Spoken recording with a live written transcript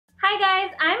Hi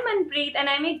guys, I'm Manpreet and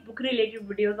I make book related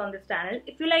videos on this channel.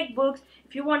 If you like books,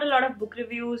 if you want a lot of book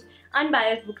reviews,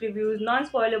 unbiased book reviews,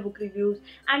 non-spoiler book reviews,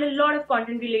 and a lot of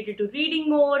content related to reading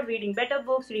more, reading better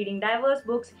books, reading diverse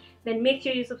books, then make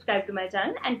sure you subscribe to my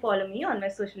channel and follow me on my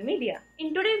social media.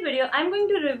 In today's video, I'm going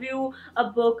to review a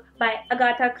book by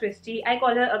Agatha Christie. I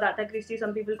call her Agatha Christie,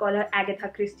 some people call her Agatha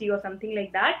Christie or something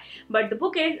like that. But the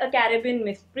book is A Caribbean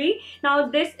Mystery. Now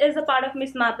this is a part of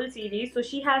Miss Marple series. So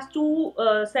she has two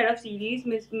set of series,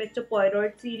 Mr.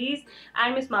 Poirot series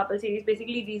and Miss Marple series.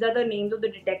 Basically these are the names of the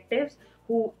detectives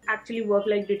who actually work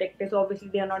like detectives. Obviously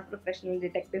they are not professional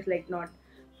detectives, like not.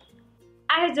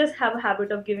 I just have a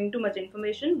habit of giving too much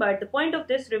information, but the point of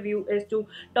this review is to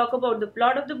talk about the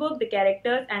plot of the book, the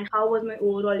characters, and how was my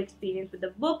overall experience with the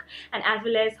book, and as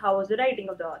well as how was the writing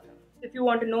of the author. If you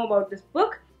want to know about this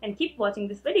book, and keep watching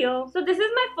this video. So this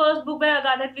is my first book by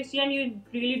Agatha Christie, and you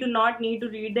really do not need to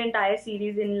read the entire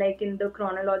series in the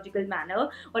chronological manner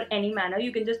or any manner.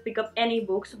 You can just pick up any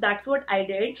book. So that's what I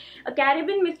did. A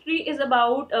Caribbean Mystery is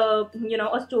about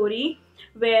a story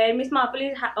where Miss Marple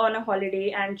is on a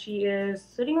holiday and she is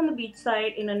sitting on the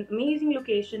beachside in an amazing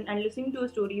location and listening to a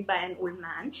story by an old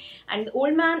man, and the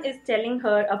old man is telling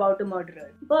her about a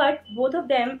murderer, but both of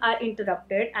them are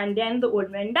interrupted and then the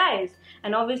old man dies,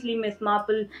 and obviously Miss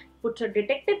Marple puts her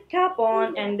detective cap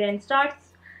on and then starts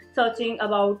searching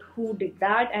about who did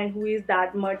that and who is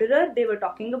that murderer they were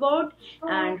talking about,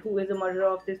 and who is the murderer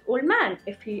of this old man,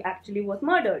 if he actually was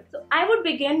murdered. So I would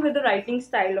begin with the writing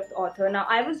style of the author. Now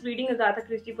I was reading Agatha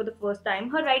Christie for the first time.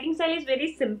 Her writing style is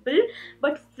very simple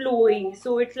but flowy,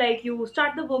 so it's like you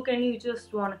start the book and you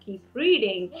just want to keep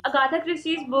reading. Agatha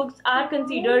Christie's books are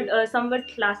considered somewhat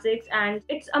classics, and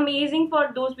it's amazing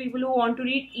for those people who want to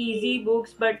read easy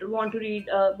books but want to read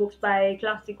books by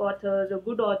classic authors or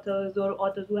good authors or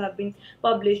authors who have been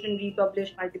published and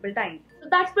republished multiple times. So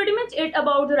that's pretty much it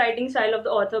about the writing style of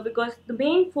the author, because the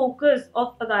main focus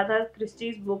of Agatha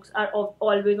Christie's books are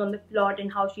always on the plot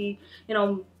and how she,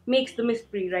 makes the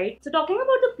mystery, right? So talking about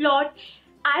the plot,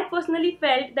 I personally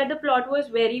felt that the plot was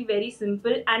very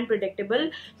simple and predictable.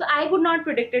 So I could not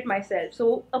predict it myself.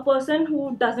 So a person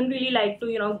who doesn't really like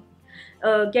to,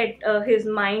 get his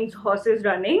mind's horses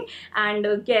running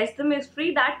and guess the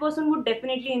mystery, that person would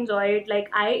definitely enjoy it. Like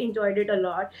I enjoyed it a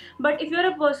lot. But if you're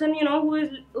a person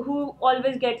who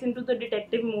always gets into the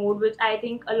detective mode, which I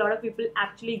think a lot of people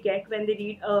actually get when they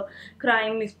read a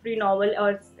crime mystery novel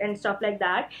and stuff like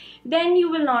that, then you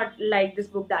will not like this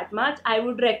book that much. I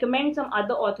would recommend some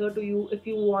other author to you if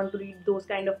you want to read those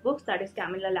kind of books, that is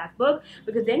Camilla Lackberg,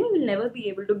 because then you will never be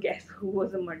able to guess who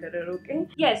was a murderer. Okay,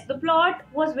 yes, the plot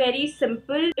was very simple.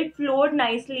 It flowed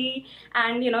nicely,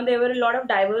 and there were a lot of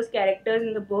diverse characters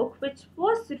in the book, which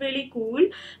was really cool.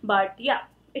 But yeah,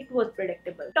 it was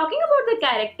predictable. Talking about the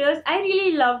characters, I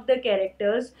really loved the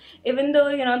characters, even though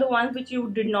the ones which you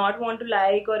did not want to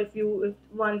like, or if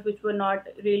ones which were not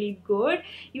really good,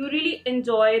 you really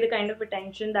enjoy the kind of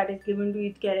attention that is given to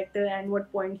each character and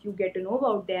what points you get to know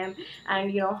about them,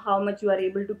 and how much you are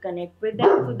able to connect with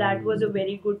them. So that was a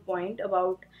very good point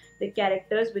about the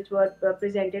characters which were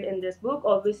presented in this book.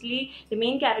 Obviously the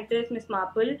main character is Miss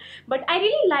Marple, but I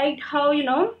really liked how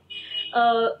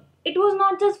it was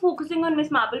not just focusing on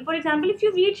Miss Marple. For example, if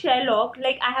you read Sherlock,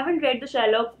 like I haven't read the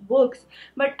Sherlock books,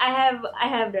 but I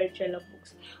have read Sherlock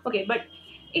books. Okay, but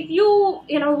if you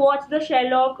watch the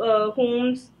Sherlock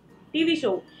Holmes TV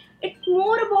show, it's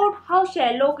more about how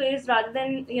Sherlock is rather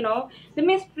than the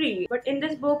mystery. But in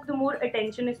this book, the more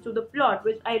attention is to the plot,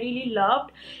 which I really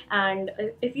loved. And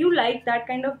if you like that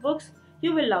kind of books,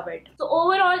 you will love it. So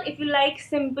overall, if you like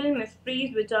simple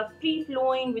mysteries which are free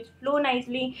flowing, which flow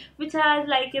nicely, which has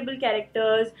likable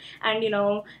characters, and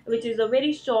which is a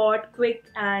very short, quick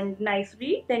and nice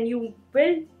read, then you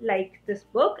will like this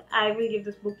book. I will give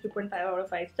this book 3.5 out of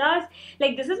 5 stars.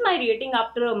 Like, this is my rating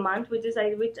after a month, which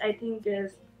I think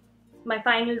is my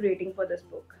final rating for this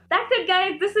book. That's it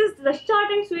guys, this is the short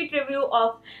and sweet review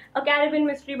of A Caribbean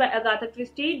Mystery by Agatha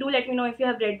Christie. Do let me know if you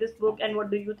have read this book and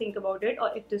what do you think about it, or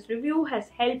if this review has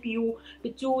helped you to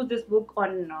choose this book or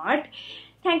not.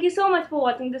 Thank you so much for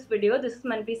watching this video. This is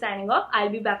Manpreet signing off. I'll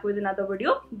be back with another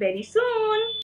video very soon.